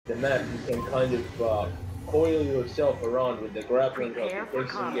map, you can kind of coil yourself around with the grappling hook. Prepare It for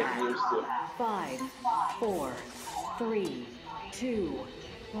takes some getting combat. used to. 5, 4, 3, 2,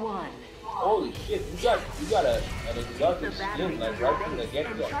 1. Holy shit, you got an exotic The battery skin like to your right from the base get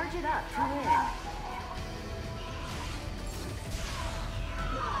and go. charge it up to win.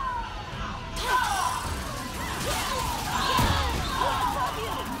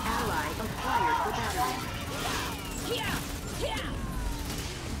 Ally acquired the battery.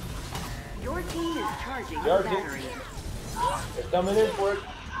 Your team is charging the battery. They're coming in for it.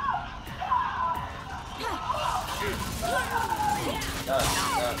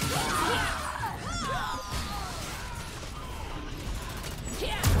 Nice.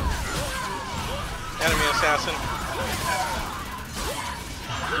 Enemy assassin.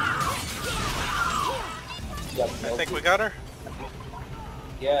 Yep, I think we got her.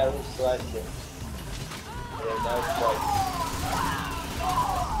 Yeah, we slashed it. Yeah, nice fight.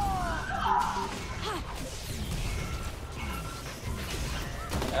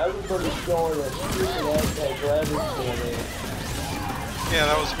 Everybody's showing a stupid anti-gravity skin. Yeah,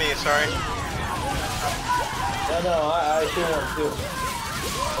 that was me, sorry. No, I do one too.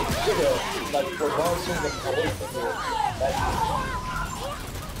 It should have, like, for bouncing them away from here. That's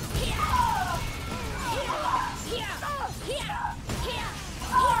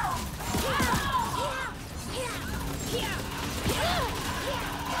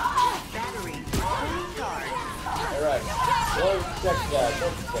Battery fully charged. alright. 1 second, guys.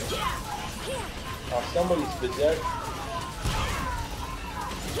 1 second. Oh, somebody's berserk.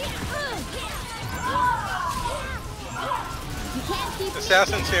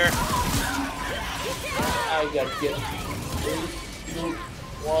 Assassin's here. I gotta get 3, 2,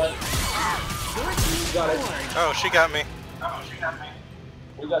 1. Got it. Oh, she got me.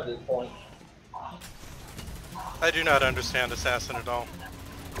 We got this point. I do not understand assassin at all.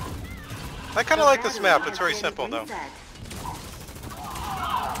 I kind of like this map. It's very simple though.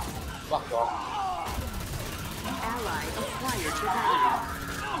 Fuck off. Ally acquired the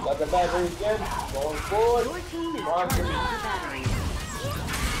battery. Got the battery again. Going forward. Your team is Come on, charging Jimmy. the battery.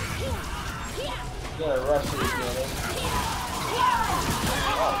 Gonna rush it again.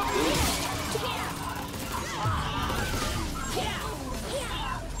 Oh, dude.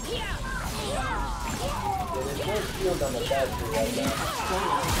 There's no shield on the battery right now.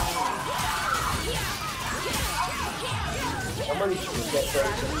 Somebody should get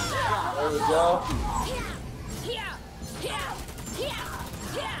person. There we go.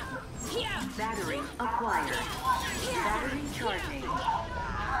 Battery acquired. Battery charging.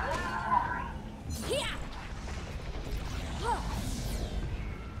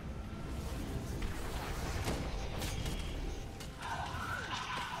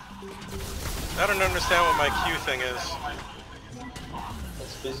 I don't understand what my Q thing is.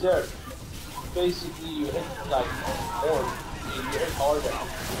 It's berserk. Basically, you hit like more. You hit harder.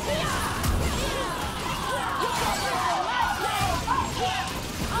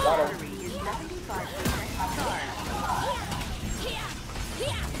 Got him. Battery is 75% charged.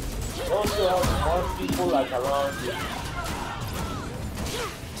 It also helps more people like around you.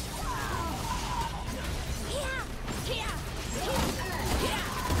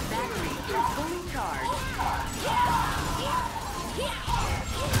 Battery is fully charged.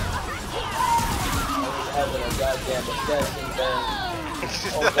 I was having a goddamn assassin bang.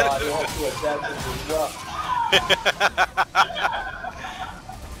 Oh god, you have two assassins as well.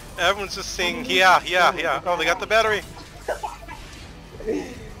 Everyone's just saying, yeah. Oh, they got the battery.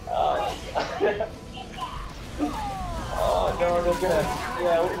 Oh no, they're gonna.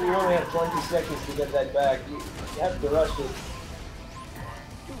 Yeah, we only have 20 seconds to get that back. You have to rush it.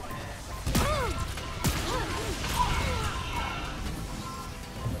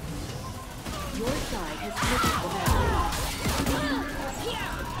 Your side has taken the battery.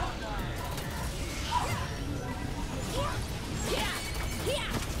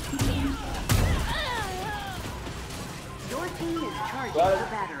 Your team is charging Got it. the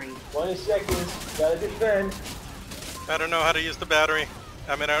battery. 20 seconds. Gotta defend. I don't know how to use the battery.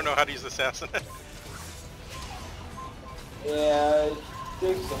 I mean, I don't know how to use the assassin. Yeah, it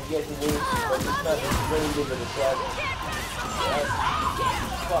takes some getting used to, but it's not very good with assassin. Right?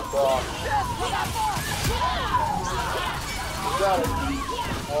 Fuck off. You got it.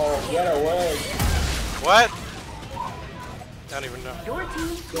 Oh, get away. What? I don't even know. Your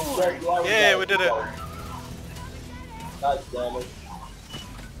team scored. Yeah, we did it. God damn it.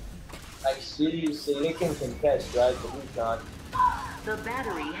 Like seriously, they can contest, right? But we can't. The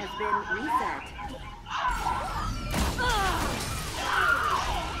battery has been reset.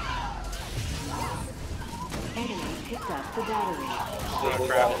 Enemy picked up the battery. So they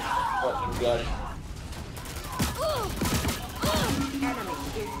got it. Fucking got it. Enemy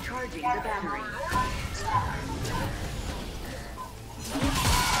is charging the battery.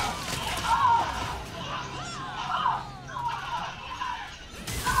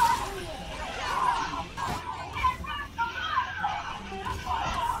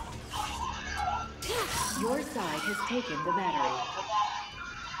 Your side has taken the battery.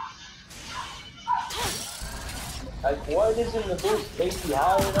 Like, why doesn't the boost take you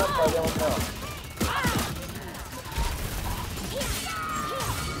high enough? I don't know.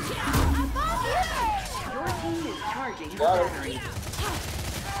 Your team is charging the Got it. battery.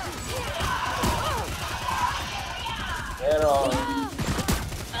 Head on.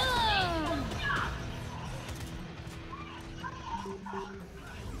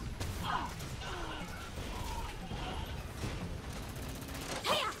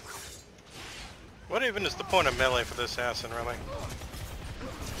 What even is the point of melee for this assassin, really?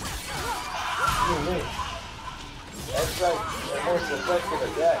 That's like the most effective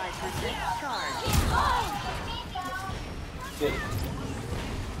attack. 5% charge. Get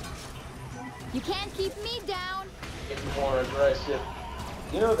You can't keep me down. more aggressive.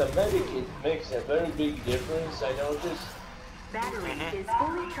 You know, the medic, it makes a very big difference, I noticed. Battery is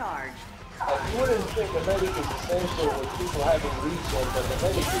fully charged. Like, you wouldn't think a medic is essential with people having regen, but the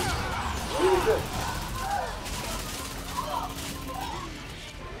medic is really good.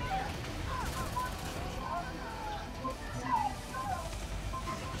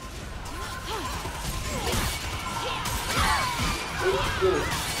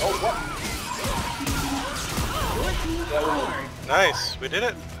 Oh, what? Your team scored. Nice, we did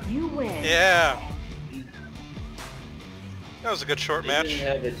it. You win. Yeah. That was a good short They didn't match.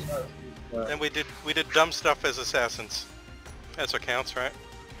 have it. And we did dumb stuff as assassins. That's what counts, right?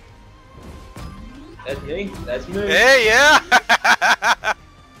 That's me. That's me. Hey, yeah!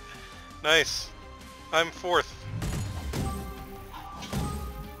 Nice. I'm fourth.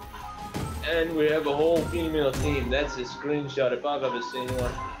 And we have a whole female team. That's a screenshot if I've ever seen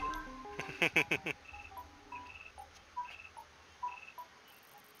one.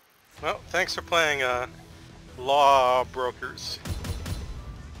 Well, thanks for playing Lawbreakers.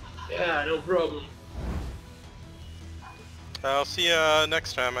 Yeah, no problem. I'll see you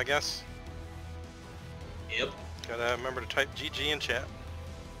next time, I guess. Yep. Gotta remember to type GG in chat.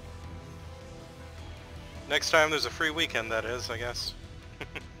 Next time there's a free weekend, that is, I guess.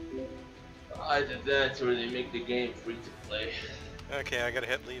 Either that or they make the game free to play. Okay, I gotta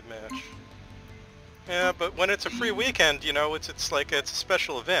hit leave match. Yeah, but when it's a free weekend, you know, it's like it's a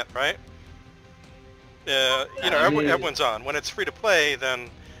special event, right? You know, everyone's on. When it's free to play, then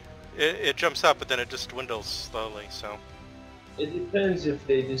it jumps up, but then it just dwindles slowly. So It depends if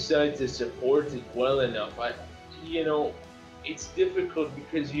they decide to support it well enough. You know, it's difficult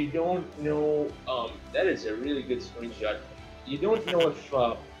because you don't know. That is a really good screenshot. You don't know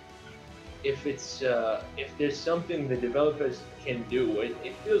if there's something the developers can do.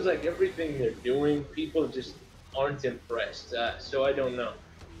 It feels like everything they're doing, people just aren't impressed. So I don't know.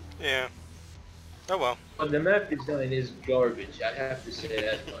 yeah. Oh well. But the map design is garbage. I have to say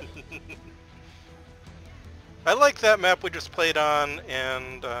that much. I like that map we just played on,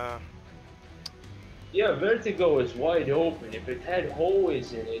 and Yeah, Vertigo is wide open. If it had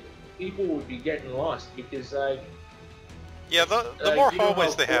hallways in it, people would be getting lost because yeah, the Like, more you know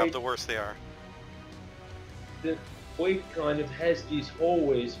hallways how they have, Quake- the worse they are. the Quake kind of has these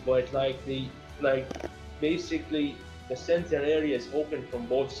hallways, but basically the center area is open from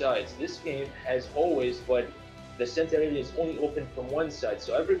both sides. This game has hallways, but the center area is only open from one side.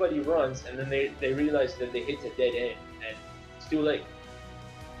 So everybody runs, and then they realize that they hit a dead end, and it's too late.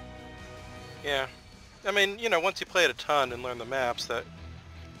 Yeah. I mean, you know, once you play it a ton and learn the maps,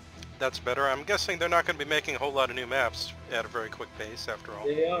 that's better. I'm guessing they're not going to be making a whole lot of new maps at a very quick pace, after all.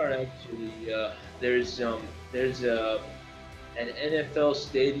 They are actually. There's an NFL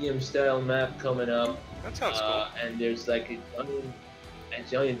stadium style map coming up. That sounds cool. And there's like a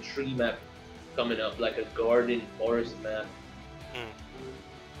giant tree map coming up, like a garden forest map.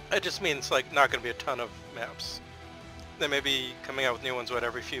 It just means like not going to be a ton of maps. They may be coming out with new ones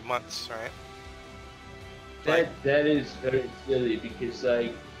every few months, right? That is very silly because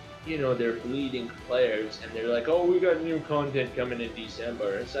you know, they're bleeding players and they're like, oh, we got new content coming in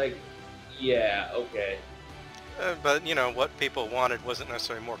December. It's like, yeah, okay. But you know what people wanted wasn't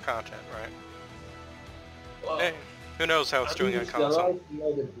necessarily more content, right? Well, Hey, who knows how it's doing on the console?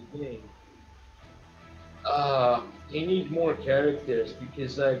 lifeblood of the game. They need more characters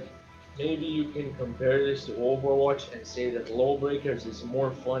because maybe you can compare this to Overwatch and say that Lawbreakers is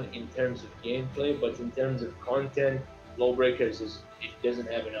more fun in terms of gameplay, but in terms of content, Lawbreakers it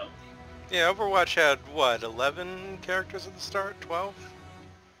doesn't have enough. Yeah, Overwatch had, what, 11 characters at the start? 12?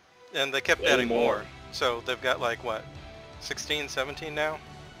 And they kept Way adding more. more. So they've got like, what, 16, 17 now?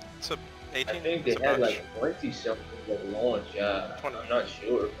 So I 18? think they It's a had bunch. like 20 something at launch. Yeah, 20. I'm not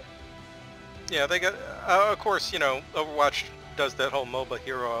sure. Yeah, they got, of course, you know, Overwatch does that whole MOBA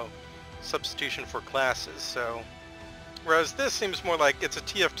hero substitution for classes, so, whereas this seems more like it's a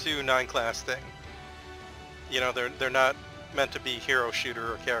TF2 9-class thing. You know, they're not meant to be hero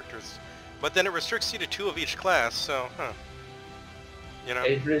shooter or characters, but then it restricts you to 2 of each class, so, you know.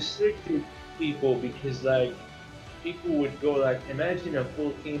 It restricted people because like people would go like imagine a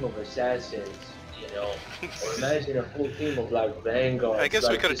full team of assassins, you know, or imagine a full team of like vanguards. I guess we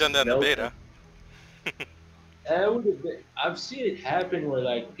like, could have just done that in the melting. beta. That would have been. I've seen it happen where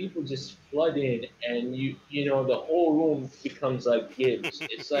like people just flood in and you know the whole room becomes like Gibbs.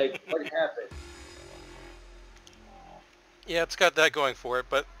 It's like what happened? Yeah, it's got that going for it,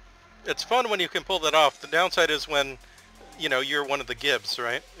 but it's fun when you can pull that off. The downside is when, you know, you're one of the Gibbs,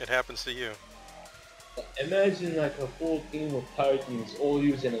 right? It happens to you. Imagine like a full team of Titans all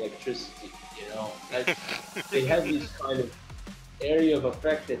using electricity. You know, like they have these kind of area of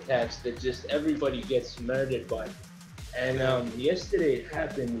effect attacks that just everybody gets murdered by. And yesterday it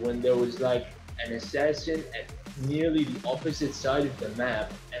happened when there was like an assassin at nearly the opposite side of the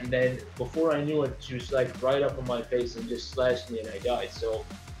map, and then before I knew it, she was like right up on my face and just slashed me, and I died. So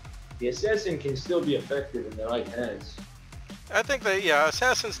the assassin can still be effective in the right hands. I think that, yeah,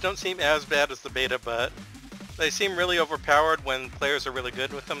 assassins don't seem as bad as the beta, but they seem really overpowered when players are really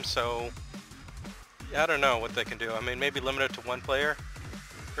good with them, so I don't know what they can do. I mean, maybe limit it to 1 player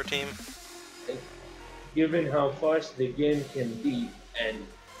per team. And given how fast the game can be and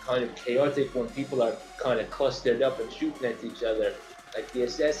kind of chaotic when people are kind of clustered up and shooting at each other, like the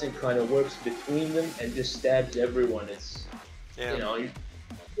assassin kind of works between them and just stabs everyone. It's, Yeah. you know, you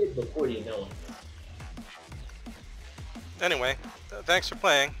hit before you know it. Anyway, thanks for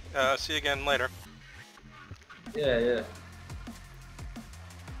playing. See you again later. Yeah, yeah.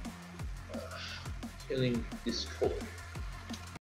 Killing Discord.